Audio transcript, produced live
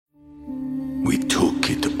We took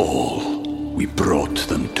it all. We brought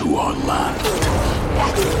them to our land.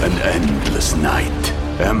 An endless night,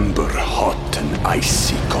 ember hot and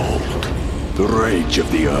icy cold. The rage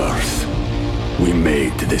of the earth. We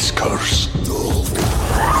made this curse.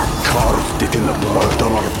 Carved it in the blood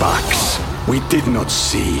on our backs. We did not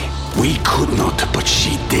see. We could not, but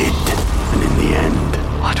she did. And in the end...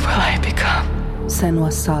 What will I become?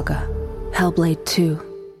 Senua's Saga. Hellblade 2.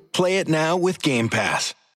 Play it now with Game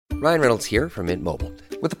Pass. Ryan Reynolds here from Mint Mobile.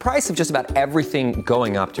 With the price of just about everything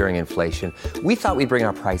going up during inflation, we thought we'd bring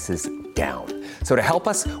our prices down. So to help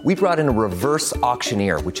us, we brought in a reverse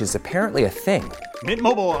auctioneer, which is apparently a thing. Mint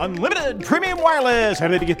Mobile Unlimited Premium Wireless. How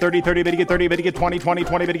to get 30, 30, bit to get 30, bit to get 20, 20,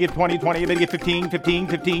 20, bit to get 20, 20, bit to get 15, 15,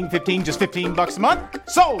 15, 15, just $15 a month?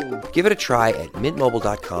 Sold! Give it a try at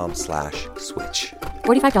mintmobile.com/switch.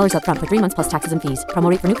 $45 up front for 3 months plus taxes and fees. Promo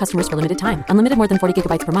rate for new customers for limited time. Unlimited more than 40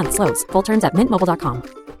 gigabytes per month. Slows full terms at mintmobile.com.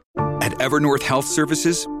 At Evernorth Health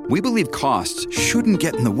Services, we believe costs shouldn't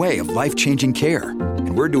get in the way of life-changing care,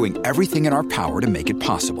 and we're doing everything in our power to make it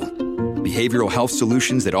possible. Behavioral health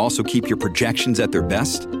solutions that also keep your projections at their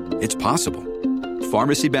best? It's possible.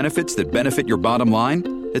 Pharmacy benefits that benefit your bottom line?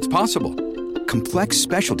 It's possible. Complex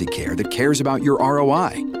specialty care that cares about your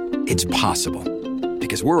ROI? It's possible.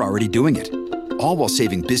 Because we're already doing it. All while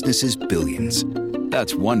saving businesses billions.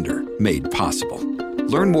 That's Wonder made possible.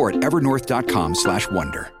 Learn more at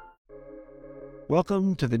evernorth.com/wonder.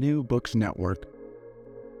 Welcome to the New Books Network.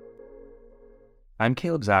 I'm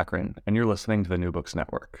Caleb Zachrin, and you're listening to the New Books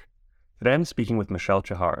Network. Today I'm speaking with Michelle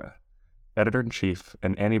Chihara, Editor-in-Chief,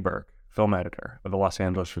 and Annie Berke, Film Editor of the Los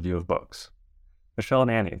Angeles Review of Books. Michelle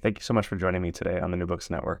and Annie, thank you so much for joining me today on the New Books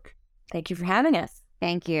Network. Thank you for having us.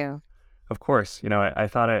 Thank you. Of course, I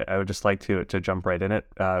thought I would just like to jump right in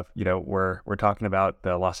it. We're talking about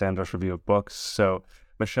the Los Angeles Review of Books. So,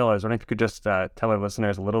 Michelle, I was wondering if you could just tell our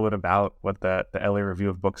listeners a little bit about what the LA Review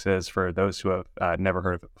of Books is for those who have never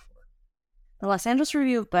heard of it before. The Los Angeles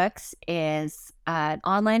Review of Books is an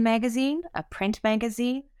online magazine, a print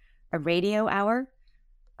magazine, a radio hour,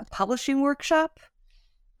 a publishing workshop,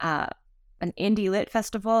 an indie lit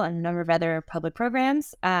festival, and a number of other public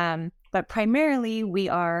programs. But primarily, we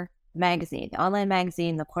are magazine, the online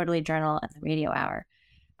magazine, the quarterly journal, and the radio hour.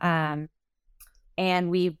 And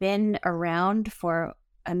we've been around for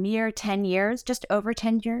a mere 10 years, just over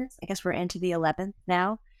 10 years. I guess we're into the 11th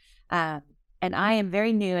now. And I am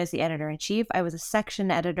very new as the editor-in-chief. I was a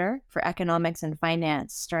section editor for economics and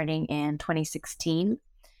finance starting in 2016.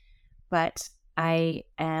 But I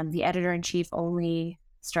am the editor-in-chief only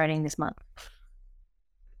starting this month.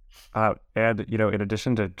 And, in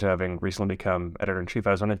addition to having recently become editor-in-chief,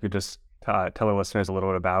 I was wondering if you could just tell our listeners a little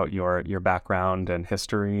bit about your background and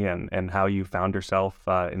history and how you found yourself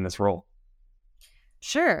in this role.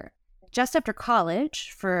 Sure. Just after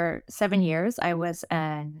college, for 7 years, I was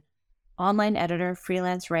an online editor,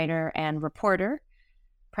 freelance writer, and reporter,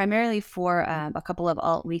 primarily for a couple of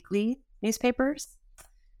alt-weekly newspapers,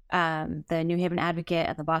 the New Haven Advocate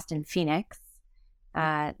and the Boston Phoenix.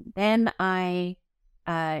 Then I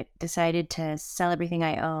decided to sell everything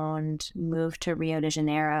I owned, move to Rio de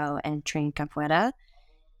Janeiro, and train capoeira,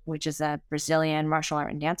 which is a Brazilian martial art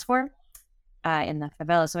and dance form in the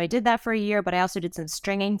favela. So I did that for a year, but I also did some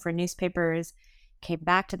stringing for newspapers, came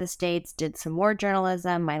back to the States, did some more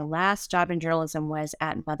journalism. My last job in journalism was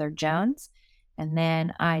at Mother Jones, and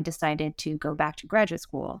then I decided to go back to graduate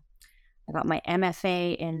school. I got my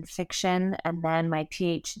MFA in fiction and then my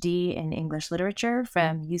PhD in English literature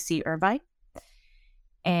from UC Irvine.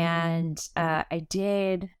 And I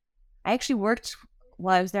actually worked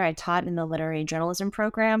while I was there. I taught in the literary journalism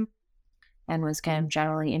program and was kind of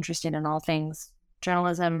generally interested in all things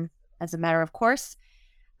journalism as a matter of course.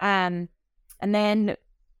 And then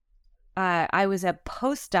I was a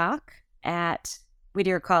postdoc at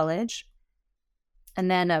Whittier College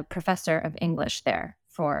and then a professor of English there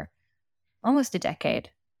for almost a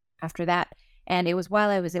decade after that. And it was while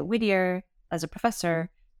I was at Whittier as a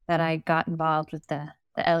professor that I got involved with the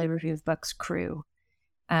LA Review of Books crew.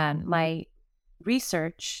 My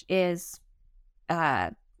research is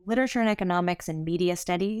literature and economics and media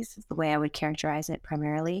studies, is the way I would characterize it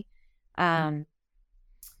primarily. But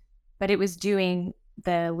it was doing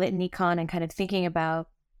the lit and econ and kind of thinking about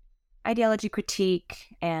ideology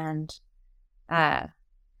critique and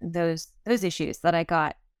those issues that I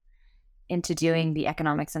got into doing the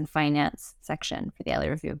economics and finance section for the LA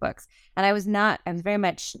Review of Books. And I was very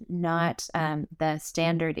much not the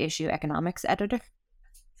standard issue economics editor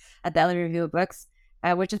at the LA Review of Books,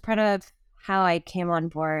 which is part of how I came on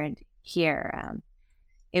board here.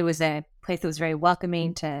 It was a place that was very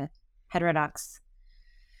welcoming to heterodox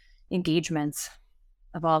engagements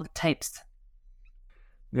of all types.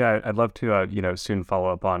 Yeah, I'd love to, soon follow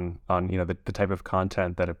up on the type of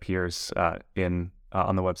content that appears in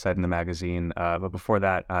on the website and the magazine. But before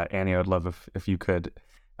that, Annie, I would love if you could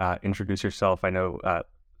introduce yourself. I know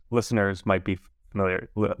listeners might be familiar.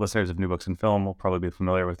 Listeners of New Books in Film will probably be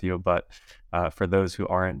familiar with you, but for those who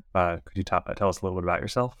aren't, could you tell us a little bit about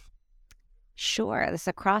yourself? Sure. This is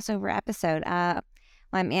a crossover episode. I'm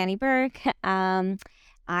Annie Berke. I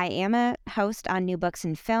am a host on New Books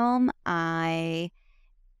in Film. I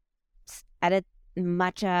edit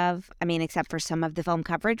except for some of the film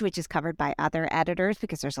coverage, which is covered by other editors,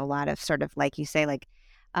 because there's a lot of sort of, like you say,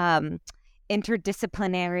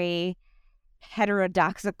 interdisciplinary,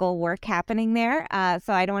 heterodoxical work happening there.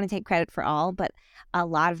 So I don't want to take credit for all, but a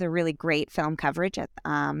lot of the really great film coverage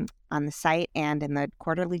on the site and in the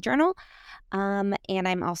quarterly journal. And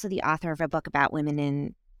I'm also the author of a book about women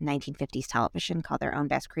in 1950s television called Their Own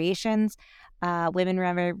Best Creations, Women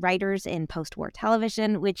Writers in Post-War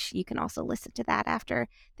Television, which you can also listen to that after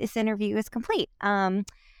this interview is complete.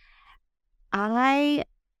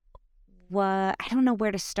 I don't know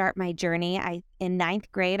where to start my journey. In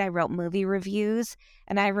ninth grade, I wrote movie reviews,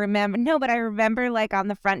 and I remember on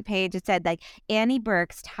the front page it said Annie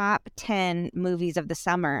Berke's top 10 movies of the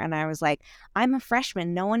summer, and I was like, I'm a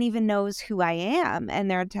freshman, no one even knows who I am, and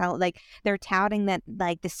they're touting that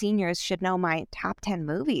the seniors should know my top 10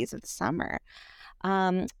 movies of the summer.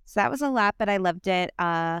 So that was a lot, but I loved it.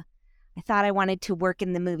 I thought I wanted to work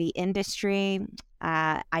in the movie industry.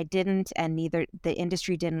 I didn't, and neither the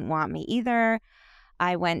industry didn't want me either.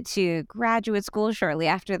 I went to graduate school shortly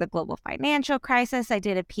after the global financial crisis. I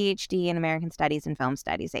did a PhD in American Studies and Film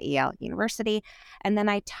Studies at Yale University, and then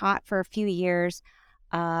I taught for a few years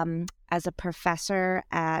as a professor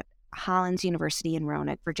at Hollins University in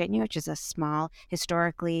Roanoke, Virginia, which is a small,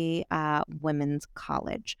 historically women's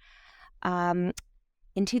college. In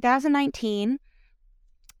 2019,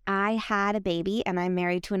 I had a baby, and I'm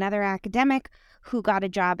married to another academic who got a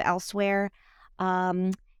job elsewhere.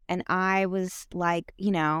 And I was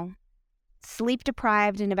sleep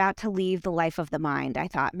deprived and about to leave the life of the mind. I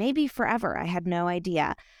thought maybe forever. I had no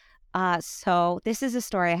idea. So this is a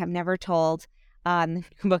story I have never told on the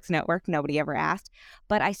New Books Network. Nobody ever asked.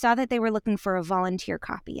 But I saw that they were looking for a volunteer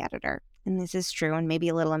copy editor. And this is true and maybe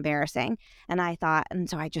a little embarrassing. And I thought, and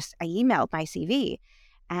so I emailed my CV,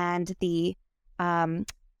 and the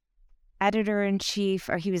editor-in-chief,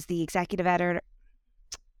 or he was the executive editor.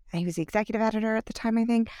 He was the executive editor at the time, I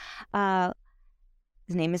think.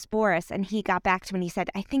 His name is Boris, and he got back to me and he said,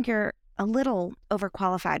 I think you're a little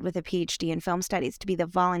overqualified with a PhD in film studies to be the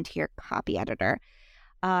volunteer copy editor.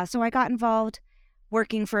 So I got involved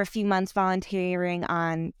working for a few months volunteering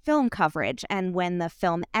on film coverage, and when the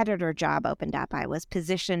film editor job opened up, I was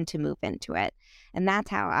positioned to move into it. And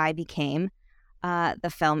that's how I became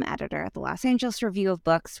the film editor at the Los Angeles Review of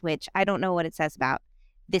Books, which I don't know what it says about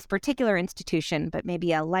this particular institution, but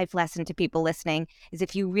maybe a life lesson to people listening is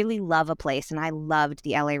if you really love a place, and I loved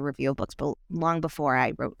the LA Review of Books, but long before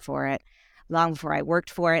I wrote for it, long before I worked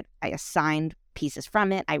for it, I assigned pieces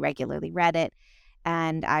from it, I regularly read it,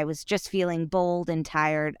 and I was just feeling bold and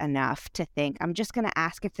tired enough to think, I'm just going to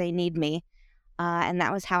ask if they need me, and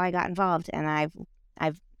that was how I got involved, and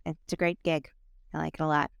it's a great gig. I like it a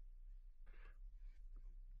lot.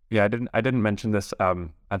 Yeah, I didn't mention this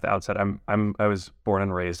at the outset. I was born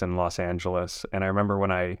and raised in Los Angeles, and I remember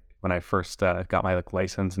when I first got my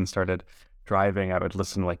license and started driving, I would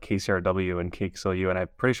listen to KCRW and KXLU, and I'm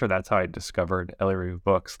pretty sure that's how I discovered LA Review of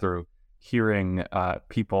Books, through hearing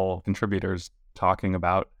contributors talking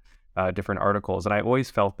about different articles. And I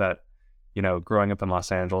always felt that, growing up in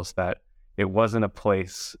Los Angeles, that it wasn't a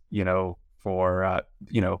place, for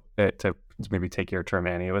to maybe take your term,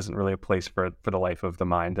 Annie. It wasn't really a place for the life of the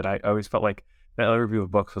mind. And I always felt like the LA Review of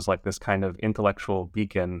Books was like this kind of intellectual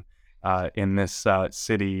beacon in this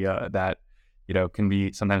city that, can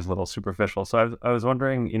be sometimes a little superficial. So I was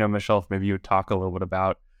wondering, Michelle, if maybe you would talk a little bit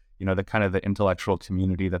about, the kind of the intellectual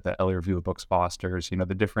community that the LA Review of Books fosters,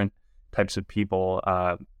 the different types of people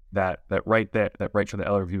that write for the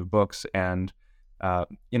LA Review of Books, and,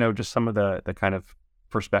 just some of the kind of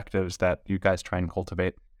perspectives that you guys try and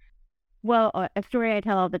cultivate. Well, a story I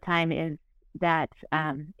tell all the time is that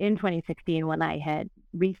in 2016, when I had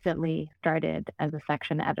recently started as a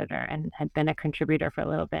section editor and had been a contributor for a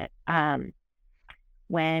little bit,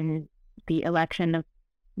 when the election of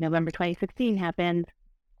November 2016 happened,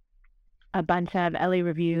 a bunch of LA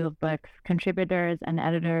Review of Books contributors and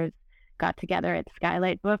editors got together at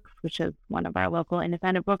Skylight Books, which is one of our local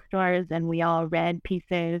independent bookstores, and we all read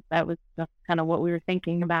pieces. That was kind of what we were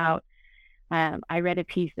thinking about. I read a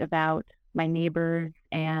piece about my neighbors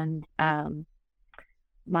and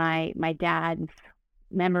my dad's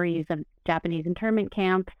memories of Japanese internment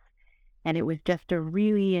camps. And it was just a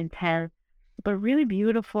really intense, but really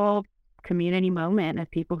beautiful community moment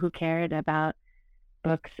of people who cared about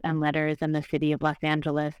books and letters in the city of Los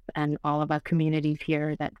Angeles and all of our communities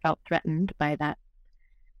here that felt threatened by that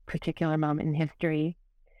particular moment in history,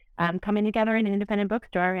 coming together in an independent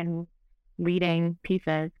bookstore and reading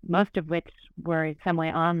pieces, most of which were in some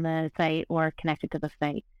way on the site or connected to the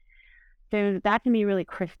site. So that to me really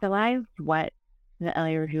crystallized what the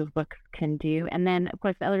LA Review of Books can do. And then, of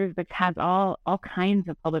course, the LA Review of Books has all kinds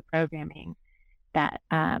of public programming that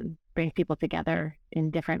brings people together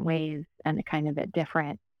in different ways and kind of at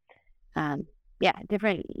different entrees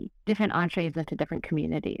into different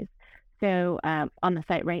communities. So on the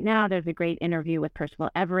site right now, there's a great interview with Percival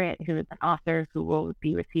Everett, who is an author who will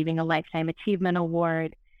be receiving a Lifetime Achievement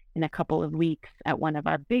Award in a couple of weeks at one of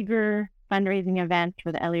our bigger fundraising events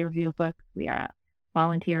for the LA Review of Books. We are a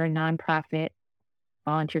volunteer, nonprofit,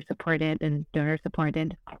 volunteer-supported and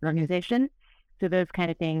donor-supported organization. So those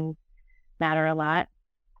kind of things matter a lot.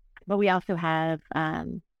 But we also have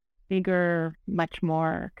bigger, much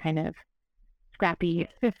more kind of scrappy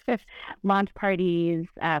launch parties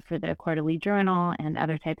for the quarterly journal and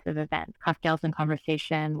other types of events, cocktails and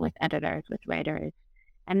conversation with editors, with writers,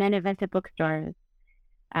 and then events at bookstores.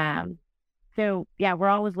 So yeah, we're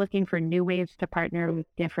always looking for new ways to partner with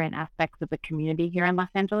different aspects of the community here in Los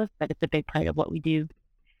Angeles, but it's a big part of what we do.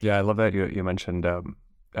 Yeah, I love that you mentioned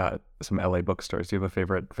some LA bookstores. Do you have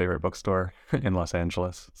a favorite bookstore in Los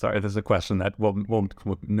Angeles? Sorry, this is a question that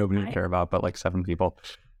nobody will care about, but like 7 people.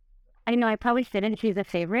 I know I probably shouldn't choose a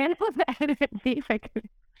favorite. See if I could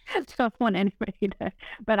don't want anybody to.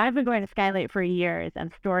 But I've been going to Skylight for years,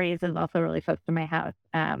 and Stories is also really close to my house.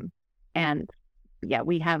 And yeah,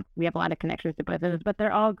 we have a lot of connections to both of those, but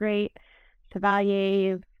they're all great.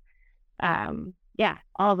 Chevalier, yeah,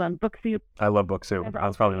 all of them. Book Soup. I love Book Soup.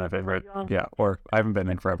 That's probably my favorite. Yeah, or I haven't been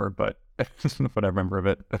in forever, but what I remember of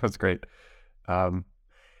it, that was great.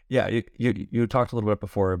 Yeah, you talked a little bit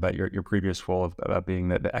before about your previous role about being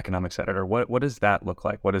the economics editor. What does that look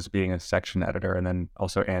like? What is being a section editor? And then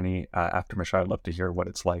also, Annie, after Michelle, I'd love to hear what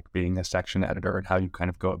it's like being a section editor and how you kind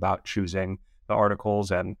of go about choosing the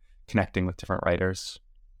articles and connecting with different writers.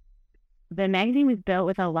 The magazine was built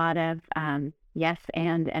with a lot of yes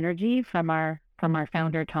and energy from our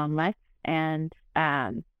founder, Tom Lutz, and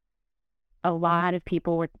a lot of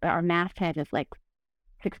people were. Our masthead is like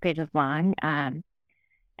 6 pages long.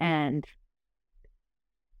 And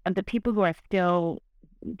the people who are still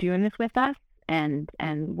doing this with us and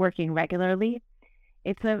working regularly,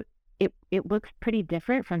 it looks pretty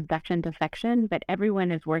different from section to section, but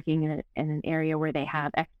everyone is working in an area where they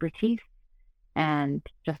have expertise and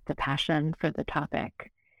just a passion for the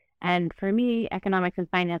topic. And for me, economics and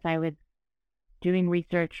finance, I was doing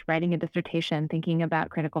research, writing a dissertation, thinking about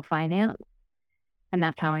critical finance. And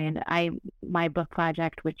that's how my book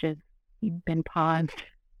project, which has been paused,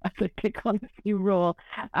 I would pick on this new role,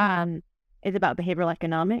 is about behavioral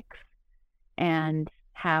economics and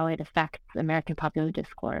how it affects American popular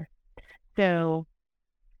discourse. So,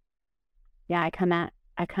 yeah, I come at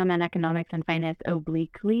economics and finance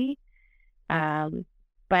obliquely, but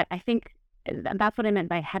I think that's what I meant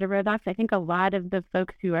by heterodox. I think a lot of the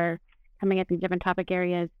folks who are coming at these different topic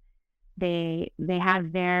areas, they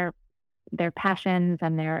have their passions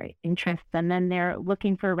and their interests, and then they're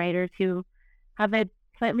looking for writers who have a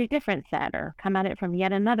slightly different set or come at it from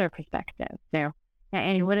yet another perspective. So, yeah,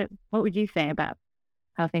 Annie, what would you say about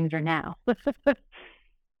how things are now?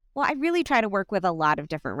 Well, I really try to work with a lot of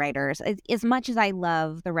different writers. As much as I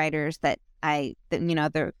love the writers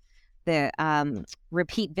the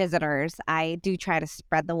repeat visitors, I do try to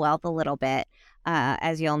spread the wealth a little bit,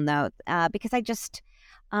 as you'll note, because I just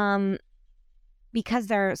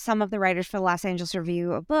because some of the writers for the Los Angeles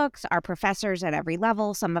Review of Books are professors at every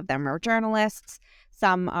level. Some of them are journalists.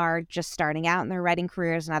 Some are just starting out in their writing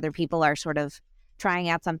careers, and other people are sort of trying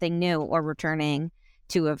out something new or returning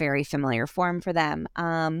to a very familiar form for them.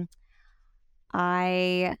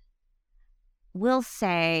 I will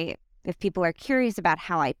say, if people are curious about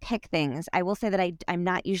how I pick things, I will say that I'm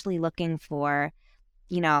not usually looking for,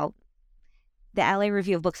 the LA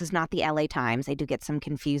Review of Books is not the LA Times. I do get some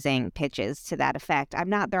confusing pitches to that effect.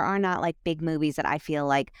 There are not like big movies that I feel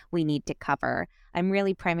like we need to cover. I'm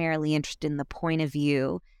really primarily interested in the point of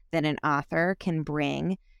view that an author can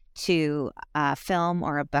bring to a film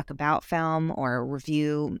or a book about film or a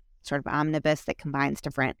review sort of omnibus that combines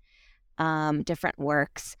different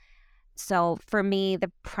works. So for me,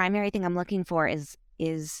 the primary thing I'm looking for is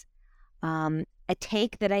a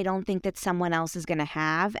take that I don't think that someone else is going to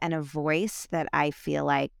have, and a voice that I feel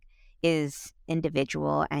like is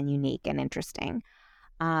individual and unique and interesting.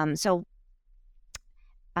 So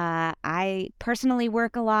I personally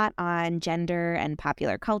work a lot on gender and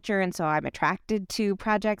popular culture, and so I'm attracted to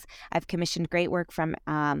projects. I've commissioned great work from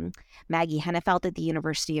Maggie Hennefeld at the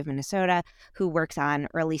University of Minnesota, who works on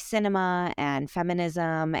early cinema and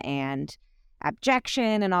feminism and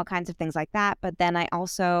abjection and all kinds of things like that. But then I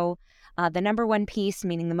also, the number one piece,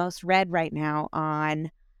 meaning the most read right now on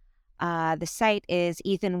the site, is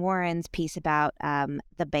Ethan Warren's piece about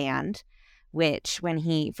the band, which when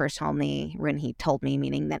he told me,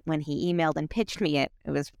 meaning that when he emailed and pitched me it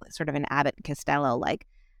was sort of an Abbott and Costello, like,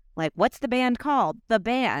 what's the band called? The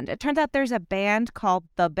Band. It turns out there's a band called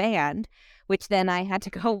The Band, which then I had to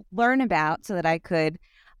go learn about so that I could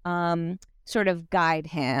sort of guide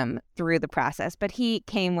him through the process. But he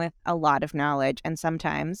came with a lot of knowledge. And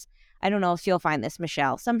sometimes, I don't know if you'll find this,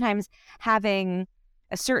 Michelle, sometimes having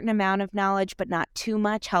a certain amount of knowledge but not too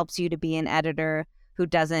much helps you to be an editor who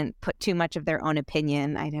doesn't put too much of their own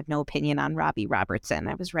opinion. I had no opinion on Robbie Robertson.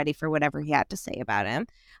 I was ready for whatever he had to say about him.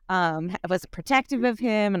 I was protective of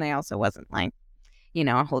him, and I also wasn't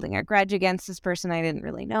holding a grudge against this person I didn't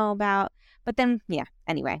really know about. But then, yeah,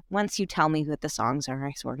 anyway, once you tell me what the songs are,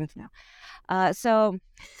 I sort of know. So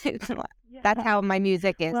that's how my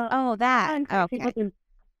music is. Well, that. Okay.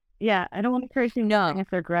 Yeah, I don't want to encourage you if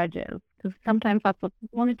they're grudges, because sometimes that's what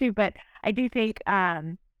people want to do. But I do think,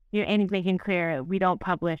 Annie's making clear we don't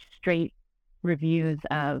publish straight reviews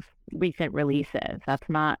of recent releases. That's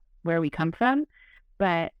not where we come from.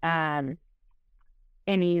 But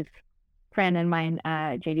Annie's friend and mine,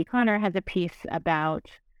 J.D. Connor, has a piece about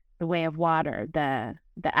The Way of Water, the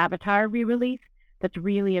Avatar re-release, that's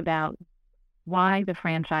really about why the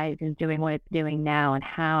franchise is doing what it's doing now and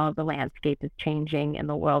how the landscape is changing in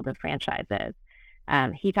the world of franchises.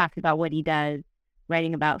 He talks about what he does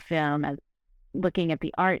writing about film as looking at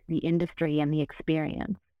the art, the industry, and the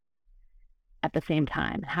experience at the same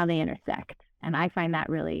time, how they intersect. And I find that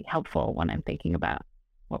really helpful when I'm thinking about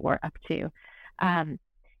what we're up to.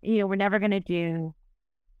 We're never going to do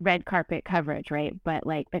red carpet coverage, right? But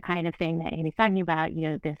like the kind of thing that Amy's talking about,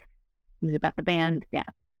 this is about the band. Yeah,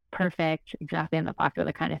 perfect. Exactly in the pocket of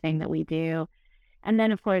the kind of thing that we do. And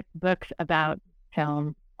then, of course, books about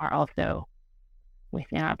film are also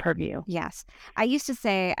within our purview. Yes. I used to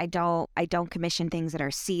say I don't commission things that are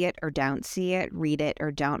see it or don't see it, read it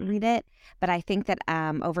or don't read it. But I think that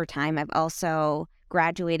over time I've also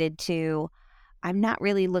graduated to, I'm not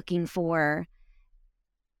really looking for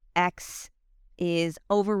X is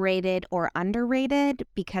overrated or underrated,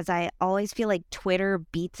 because I always feel like Twitter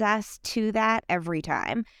beats us to that every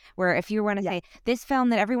time. Where if you want to say this film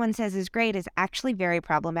that everyone says is great is actually very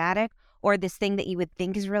problematic, or this thing that you would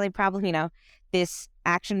think is really this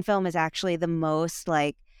action film is actually the most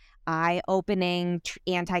eye-opening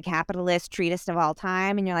anti-capitalist treatise of all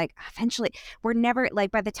time, and you're like, eventually we're never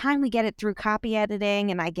by the time we get it through copy editing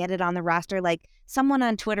and I get it on the roster, someone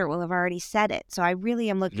on Twitter will have already said it. So I really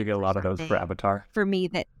am looking. Did you get a lot of those for Avatar? For me,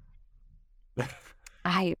 that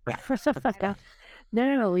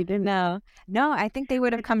No, we didn't. No, I think they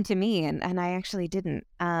would have come to me, and I actually didn't.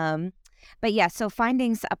 But yeah, so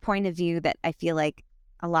finding a point of view that I feel like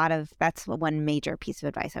that's one major piece of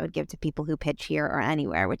advice I would give to people who pitch here or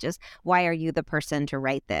anywhere, which is, why are you the person to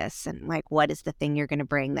write this? And what is the thing you're going to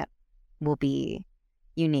bring that will be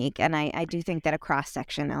unique? And I do think that a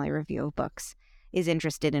cross-section LA Review of Books is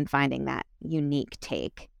interested in finding that unique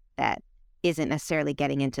take that isn't necessarily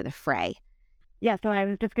getting into the fray. Yeah, so I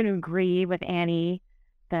was just going to agree with Annie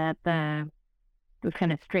that those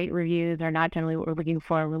kind of straight reviews are not generally what we're looking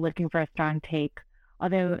for. We're looking for a strong take.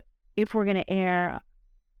 Although if we're going to err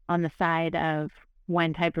on the side of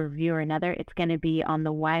one type of review or another, it's going to be on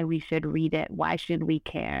the why we should read it. Why should we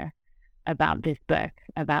care about this book,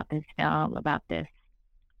 about this film, about this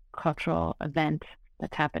cultural event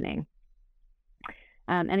that's happening?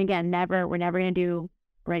 And again, we're never going to do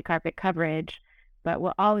red carpet coverage, but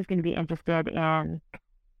we're always going to be interested in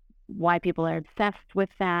why people are obsessed with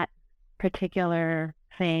that particular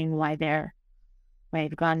thing, why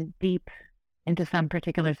they've gone deep into some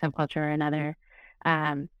particular subculture or another.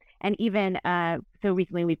 And even so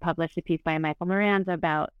recently we published a piece by Michael Moranz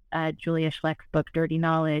about Julia Schleck's book Dirty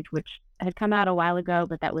Knowledge, which had come out a while ago,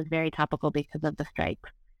 but that was very topical because of the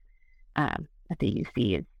strikes at the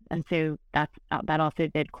UCs. And so that also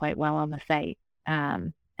did quite well on the site,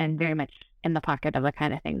 and very much in the pocket of the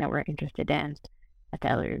kind of thing that we're interested in at the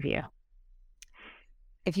LA Review.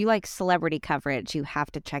 If you like celebrity coverage, you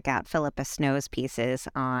have to check out Philippa Snow's pieces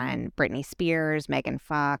on Britney Spears, Megan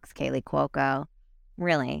Fox, Kaylee Cuoco.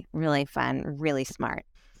 Really, really fun, really smart.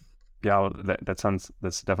 Yeah, that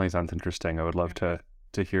definitely sounds interesting. I would love to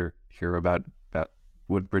hear about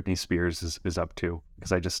what Britney Spears is up to,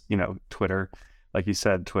 because I just, Twitter, like you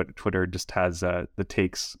said, Twitter just has the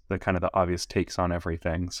takes, the kind of the obvious takes on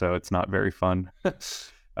everything. So it's not very fun.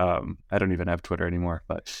 I don't even have Twitter anymore,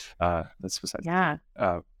 but that's besides. Yeah.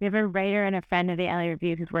 We have a writer and a friend of the LA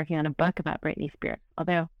Review who's working on a book about Britney Spears,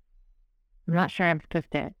 although I'm not sure I'm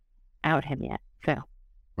supposed to out him yet. So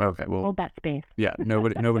okay, well, hold that space. Yeah,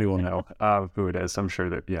 nobody will know who it is. I'm sure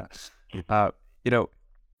that,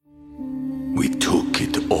 We took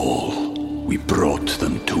it all. We brought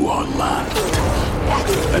them to our land.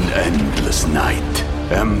 An endless night,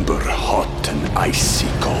 ember hot and icy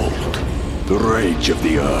cold. The rage of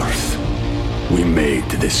the earth. We made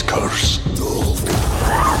this curse.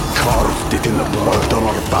 Carved it in the blood on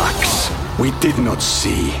our backs. We did not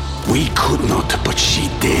see. We could not, but she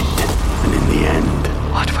did. And in the end,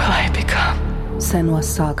 What will I become? Senua's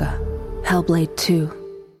Saga. Hellblade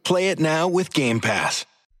 2. Play it now with Game Pass.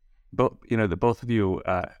 The both of you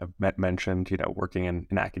have mentioned, working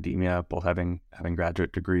in academia, both having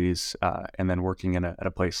graduate degrees, and then working at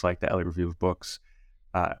a place like the LA Review of Books.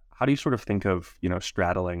 How do you sort of think of,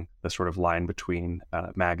 straddling the sort of line between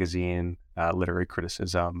magazine, literary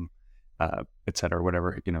criticism, et cetera,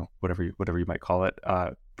 whatever you might call it,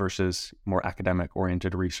 versus more academic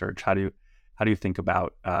oriented research? How do you think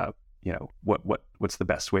about, what's the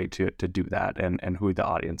best way to do that, and who the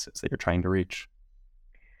audience is that you're trying to reach?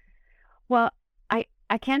 Well,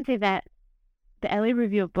 I can say that the LA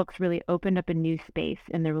Review of Books really opened up a new space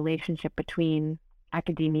in the relationship between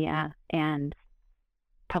academia and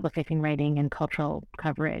public-facing writing and cultural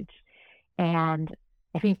coverage. And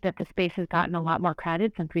I think that the space has gotten a lot more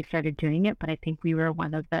crowded since we started doing it, but I think we were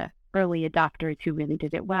one of the early adopters who really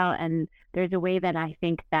did it well. And there's a way that I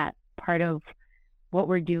think that part of what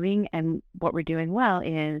we're doing and what we're doing well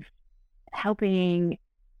is helping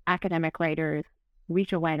academic writers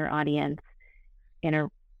reach a wider audience in a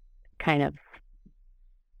kind of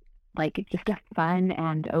like just a fun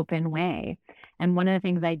and open way. And one of the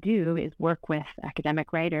things I do is work with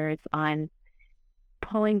academic writers on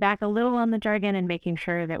pulling back a little on the jargon and making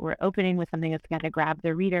sure that we're opening with something that's going to grab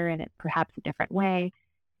the reader in perhaps a different way.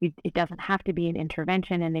 It doesn't have to be an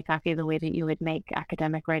intervention in exactly the way that you would make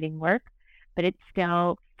academic writing work, but it's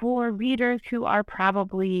still for readers who are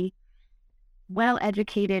probably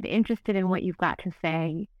well-educated, interested in what you've got to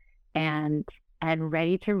say, and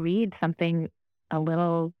ready to read something a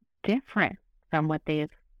little different from what they've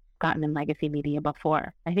gotten in legacy media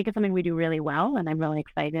before. I think it's something we do really well, and I'm really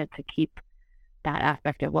excited to keep that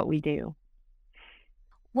aspect of what we do.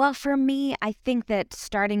 Well, for me, I think that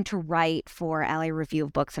starting to write for LA Review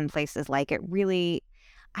of Books and places like it really,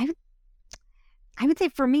 I would say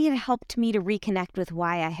for me, it helped me to reconnect with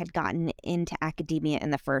why I had gotten into academia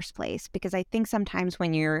in the first place. Because I think sometimes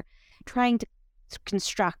when you're trying to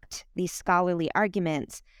construct these scholarly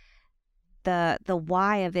arguments, the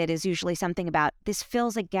why of it is usually something about this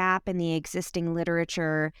fills a gap in the existing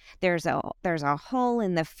literature. There's a hole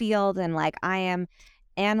in the field, and like I am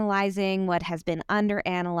analyzing what has been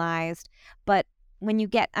underanalyzed. But when you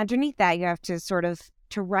get underneath that, you have to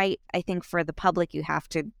to write, I think for the public, you have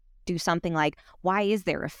to do something like, why is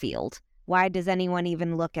there a field? Why does anyone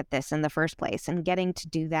even look at this in the first place? And getting to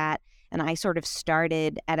do that. And I sort of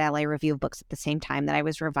started at LA Review of Books at the same time that I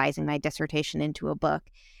was revising my dissertation into a book.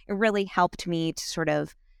 It really helped me to sort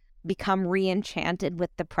of become re-enchanted with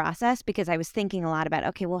the process, because I was thinking a lot about,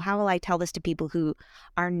 okay, well, how will I tell this to people who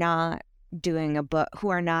are not doing a book, who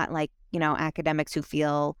are not like, academics who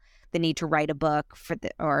feel the need to write a book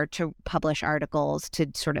or to publish articles to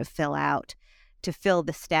sort of fill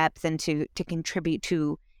the steps and to contribute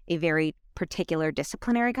to a very particular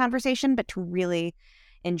disciplinary conversation, but to really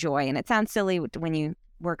enjoy. And it sounds silly when you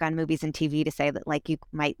work on movies and TV to say that like you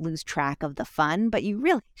might lose track of the fun, but you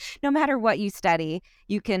really, no matter what you study,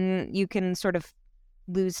 you can sort of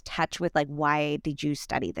lose touch with like, why did you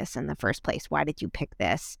study this in the first place? Why did you pick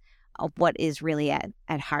this? What is really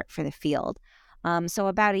at heart for the field? So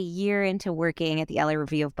about a year into working at the LA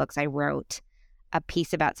Review of Books, I wrote a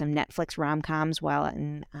piece about some Netflix rom-coms while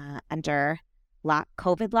under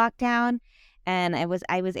COVID lockdown. And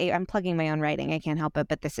I'm plugging my own writing. I can't help it,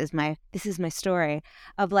 but this is my story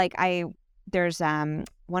of like, there's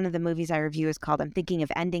one of the movies I review is called I'm Thinking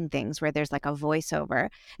of Ending Things, where there's like a voiceover.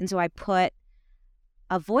 And so I put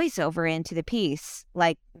a voiceover into the piece,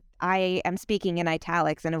 like I am speaking in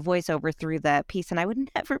italics and a voiceover through the piece. And I would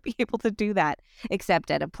never be able to do that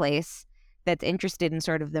except at a place that's interested in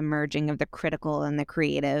sort of the merging of the critical and the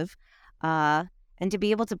creative. And to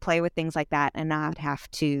be able to play with things like that and not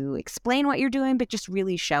have to explain what you're doing, but just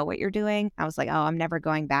really show what you're doing. I was like, oh, I'm never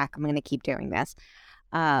going back. I'm going to keep doing this.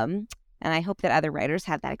 And I hope that other writers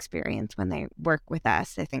have that experience when they work with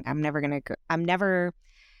us. I think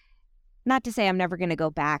not to say I'm never going to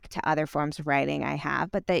go back to other forms of writing I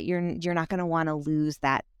have, but that you're not going to want to lose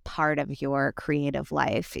that part of your creative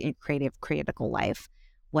life, critical life,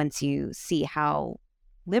 once you see how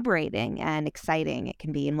liberating and exciting it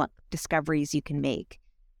can be and what discoveries you can make.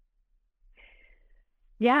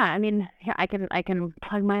 Yeah, I mean, I can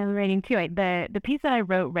plug my own writing too. The piece that I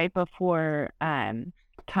wrote right before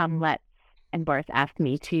Tom Letts and Boris asked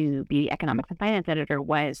me to be economics and finance editor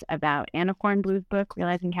was about Anna Kornbluth's book,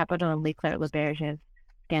 Realizing Capital, and Leclerc Leberge's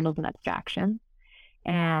Scandals and Abstraction.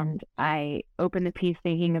 And I opened the piece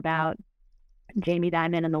thinking about Jamie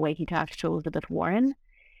Dimon and the way he talks to Elizabeth Warren,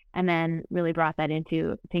 and then really brought that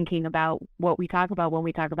into thinking about what we talk about when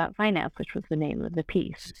we talk about finance, which was the name of the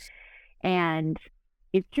piece. And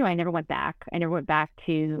it's true, I never went back. I never went back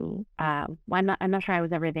to, I'm not sure I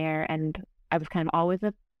was ever there, and I was kind of always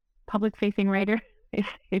a public-facing writer.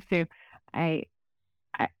 So I,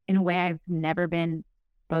 in a way, I've never been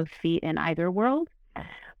both feet in either world.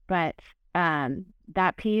 But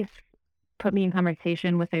that piece put me in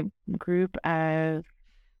conversation with a group of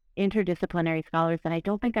interdisciplinary scholars that I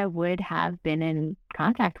don't think I would have been in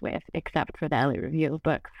contact with except for the LA Review of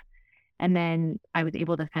Books. And then I was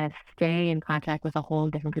able to kind of stay in contact with a whole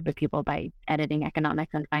different group of people by editing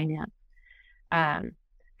economics and finance.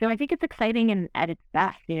 So I think it's exciting and at its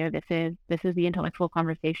best. This is the intellectual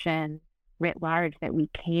conversation writ large that we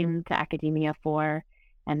came to academia for,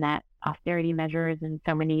 and that austerity measures in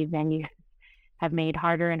so many venues have made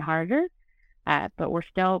harder and harder. But we're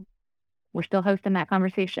still hosting that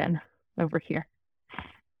conversation over here.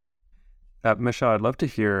 Michelle, I'd love to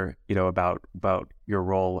hear, about your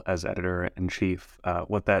role as editor-in-chief,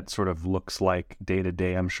 what that sort of looks like day to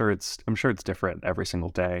day. I'm sure it's different every single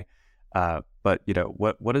day. But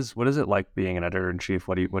what is it like being an editor-in-chief?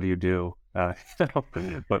 What do you do?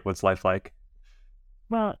 What's life like?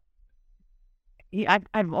 Well,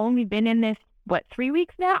 I've only been in this 3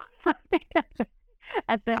 weeks now.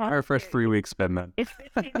 Our first 3 weeks been then. It's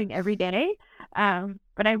been changing every day.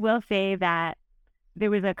 But I will say that there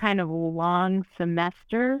was a kind of long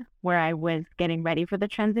semester where I was getting ready for the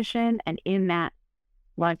transition, and in that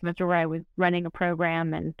long semester where I was running a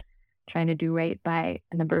program and trying to do right by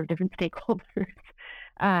a number of different stakeholders.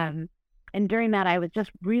 And during that, I was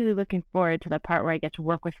just really looking forward to the part where I get to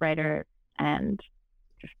work with writers and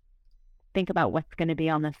just think about what's going to be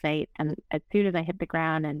on the site. And as soon as I hit the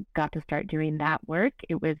ground and got to start doing that work,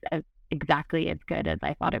 it was exactly as good as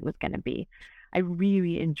I thought it was going to be. I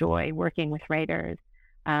really enjoy working with writers.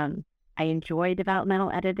 I enjoy developmental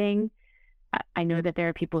editing. I know that there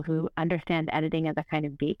are people who understand editing as a kind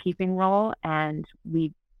of gatekeeping role, and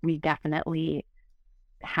we definitely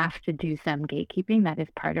have to do some gatekeeping. That is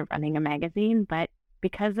part of running a magazine. But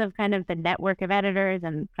because of kind of the network of editors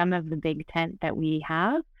and some of the big tent that we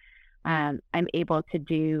have, I'm able to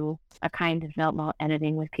do a kind of developmental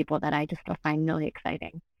editing with people that I just find really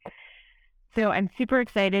exciting. So I'm super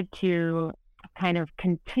excited to kind of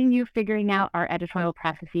continue figuring out our editorial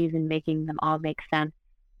processes and making them all make sense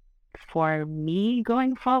for me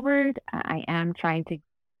going forward. I am trying to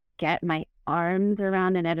get my arms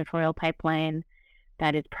around an editorial pipeline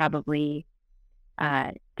that is probably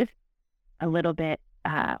just a little bit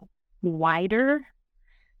wider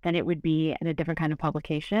than it would be in a different kind of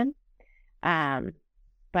publication.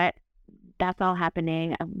 But that's all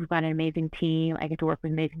happening. We've got an amazing team. I get to work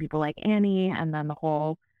with amazing people like Annie and then the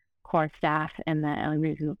whole core staff in the LA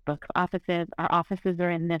Review of Books offices. Our offices are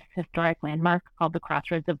in this historic landmark called the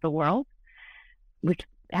Crossroads of the World, which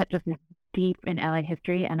has just deep in LA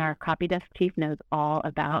history, and our copy desk chief knows all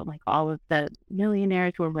about all of the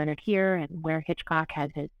millionaires who were murdered here and where Hitchcock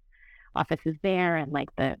had his offices there, and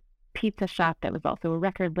the pizza shop that was also a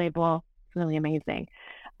record label. It's really amazing.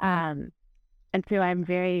 And so I'm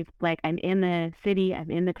very I'm in the city, I'm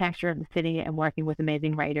in the texture of the city, and working with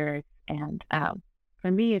amazing writers. And for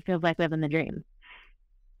me, it feels like living the dream,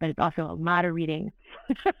 but it's also a lot of reading.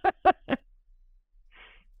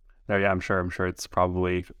 No, yeah, I'm sure it's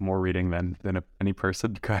probably more reading than any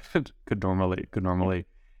person could normally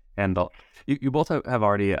handle. You both have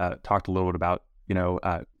already talked a little bit about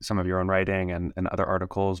some of your own writing and other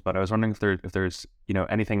articles, but I was wondering if there's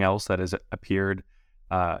anything else that has appeared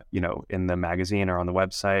in the magazine or on the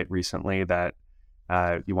website recently that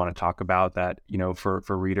you want to talk about that for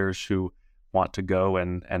readers who want to go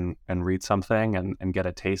and read something and get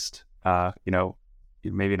a taste,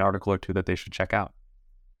 maybe an article or two that they should check out.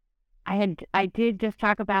 I did just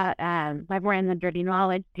talk about my brand, The Dirty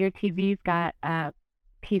Knowledge. Dear TV's got a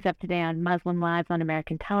piece up today on Muslim lives on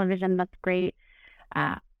American television. That's great.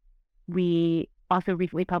 We also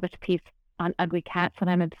recently published a piece on ugly cats that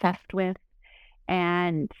I'm obsessed with.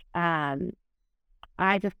 And the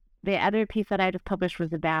other piece that I just published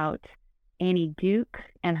was about Annie Duke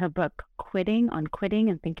and her book Quitting, on quitting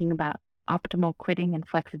and thinking about optimal quitting and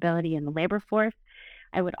flexibility in the labor force.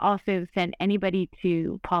 I would also send anybody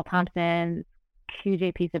to Paul Thompson's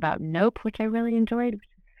QJ piece about Nope, which I really enjoyed, which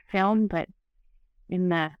is film, but in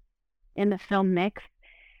the film mix.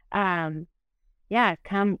 Come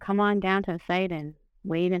on down to the site and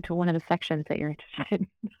wade into one of the sections that you're interested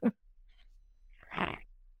in.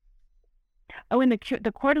 In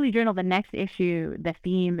the quarterly journal, the next issue, the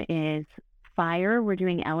theme is fire. We're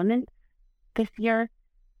doing elements this year.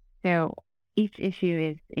 So each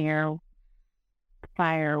issue is air,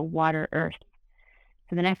 fire, water, earth.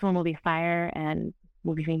 So the next one will be fire, and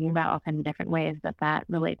we'll be thinking about all kinds of different ways that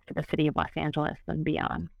relates to the city of Los Angeles and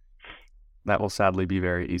beyond. That will sadly be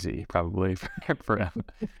very easy, probably for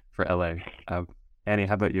LA. Annie,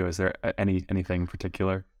 how about you? Is there anything in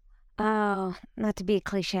particular? Oh, not to be a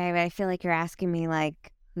cliche, but I feel like you're asking me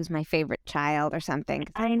like who's my favorite child or something.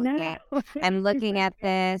 I know. I'm looking at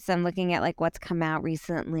this. I'm looking at like what's come out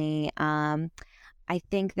recently. I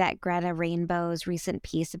think that Greta Rainbow's recent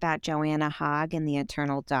piece about Joanna Hogg and the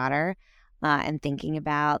Eternal Daughter, and thinking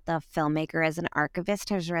about the filmmaker as an archivist,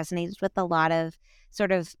 has resonated with a lot of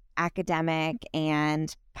sort of academic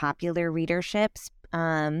and popular readerships.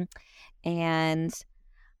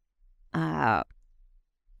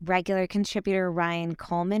 Regular contributor Ryan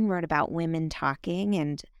Coleman wrote about women talking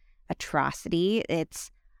and atrocity. It's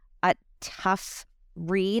a tough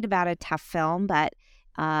read about a tough film, but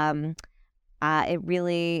it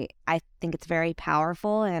really, I think it's very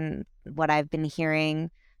powerful. And what I've been hearing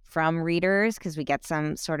from readers, because we get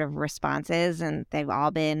some sort of responses, and they've all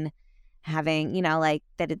been having, like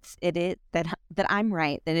that that I'm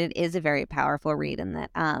right, that it is a very powerful read, and that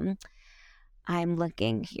I'm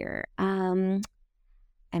looking here.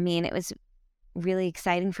 It was really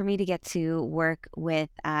exciting for me to get to work with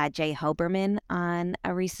Jay Hoberman on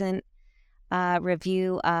a recent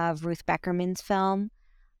review of Ruth Beckerman's film,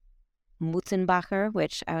 Mutzenbacher,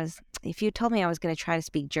 which if you told me I was going to try to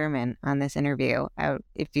speak German on this interview,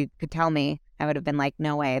 if you could tell me, I would have been like,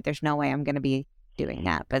 no way, there's no way I'm going to be doing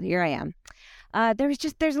that. But here I am.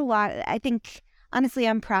 There's a lot. I think, honestly,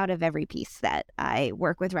 I'm proud of every piece that I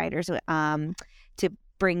work with writers to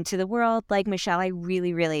bring to the world. Like Michelle, I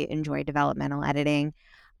really, really enjoy developmental editing.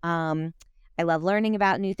 I love learning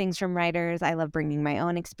about new things from writers. I love bringing my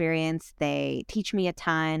own experience. They teach me a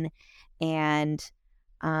ton. And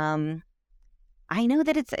I know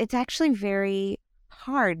that it's actually very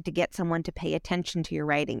hard to get someone to pay attention to your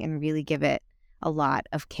writing and really give it a lot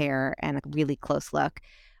of care and a really close look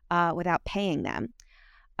without paying them.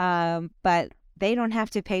 But they don't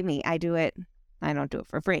have to pay me. I don't do it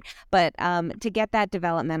for free. But to get that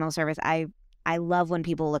developmental service, I love when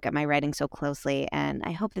people look at my writing so closely, and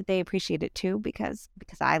I hope that they appreciate it too, because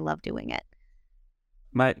I love doing it.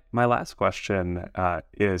 My last question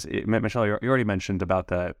is, Michelle, you already mentioned about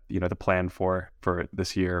the plan for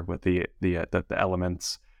this year with the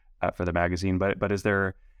elements for the magazine, but is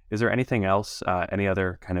there anything else, any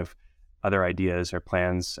other kind of other ideas or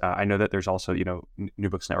plans? I know that there's also New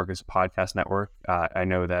Books Network is a podcast network. I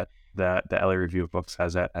know that the LA Review of Books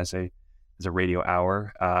has a radio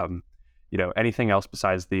hour. Anything else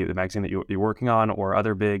besides the magazine that you're working on, or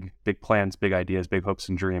other big plans, big ideas, big hopes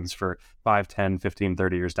and dreams for 5, 10, 15,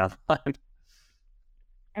 30 years down the line?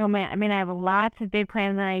 Oh man, I have lots of big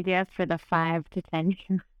plans and ideas for the 5 to 10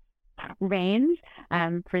 year range.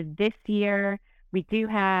 For this year, we do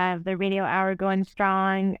have the radio hour going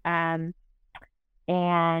strong,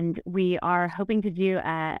 and we are hoping to do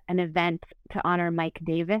an event to honor Mike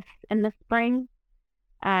Davis in the spring,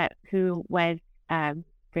 who was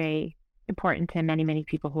very important to many, many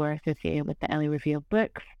people who are associated with the LA Review of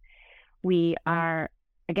Books. We are,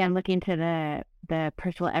 again, looking to the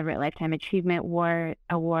Percival Everett Lifetime Achievement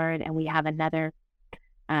Award, and we have another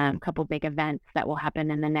couple big events that will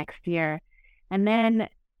happen in the next year. And then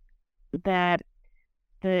the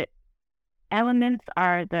elements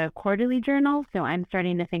are the quarterly journal, so I'm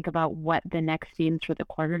starting to think about what the next themes for the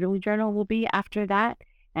quarterly journal will be after that,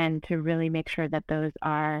 and to really make sure that those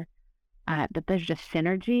are that there's just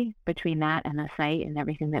synergy between that and the site and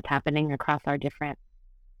everything that's happening across our different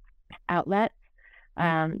outlets.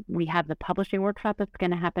 We have the publishing workshop that's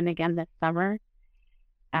going to happen again this summer,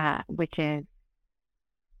 which is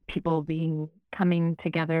people coming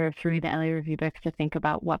together through the LA Review Books to think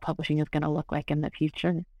about what publishing is going to look like in the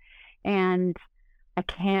future. And I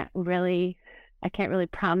can't really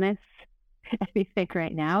promise anything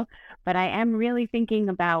right now, but I am really thinking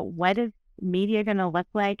about what media going to look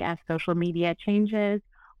like as social media changes?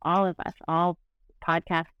 All of us, all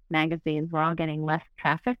podcasts, magazines, we're all getting less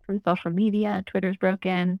traffic from social media. Twitter's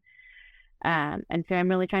broken. And so I'm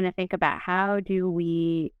really trying to think about how do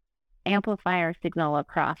we amplify our signal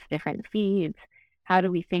across different feeds? How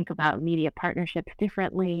do we think about media partnerships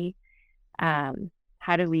differently?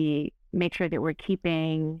 How do we make sure that we're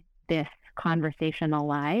keeping this conversation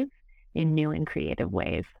alive in new and creative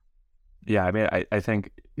ways? Yeah, I mean, I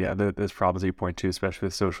think, yeah, there's problems you point to, especially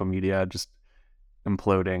with social media just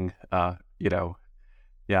imploding.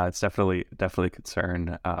 Yeah, it's definitely a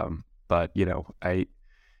concern. But LA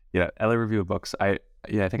Review of Books, I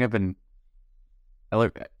think I've been, I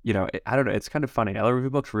don't know, it's kind of funny. LA Review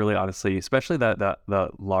of Books really, honestly, especially the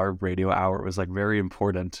LARB radio hour was like very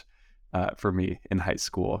important for me in high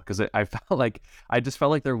school, because I just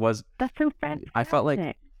felt like there was. That's so fantastic. I felt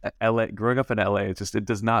like LA, growing up in LA, it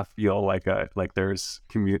does not feel like there's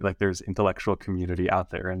there's intellectual community out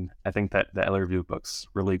there, and I think that the LA Review of Books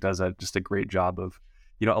really does just a great job of,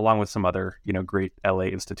 along with some other great LA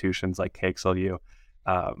institutions like KXLU,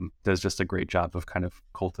 does just a great job of kind of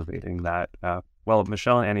cultivating that. Well,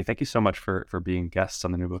 Michelle and Annie, thank you so much for being guests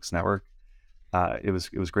on the New Books Network. It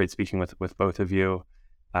was great speaking with both of you.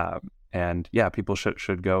 And yeah, people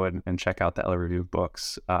should go and check out the LA Review of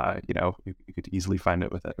Books. You could easily find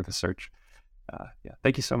it with a search. Yeah,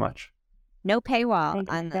 thank you so much. No paywall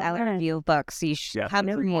on the LA Review of Books. You should come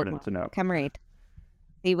read. Important to know. Come read.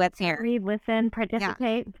 See what's here. Read, listen,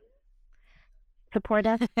 participate, support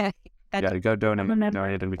us. Go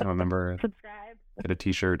donate and become a member. Subscribe. Get a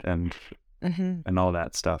T-shirt and all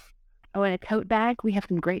that stuff. Oh, and a tote bag. We have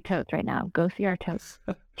some great totes right now. Go see our totes.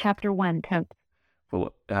 Chapter 1 totes.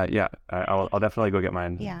 Well, I'll definitely go get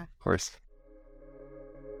mine. Yeah. Of course.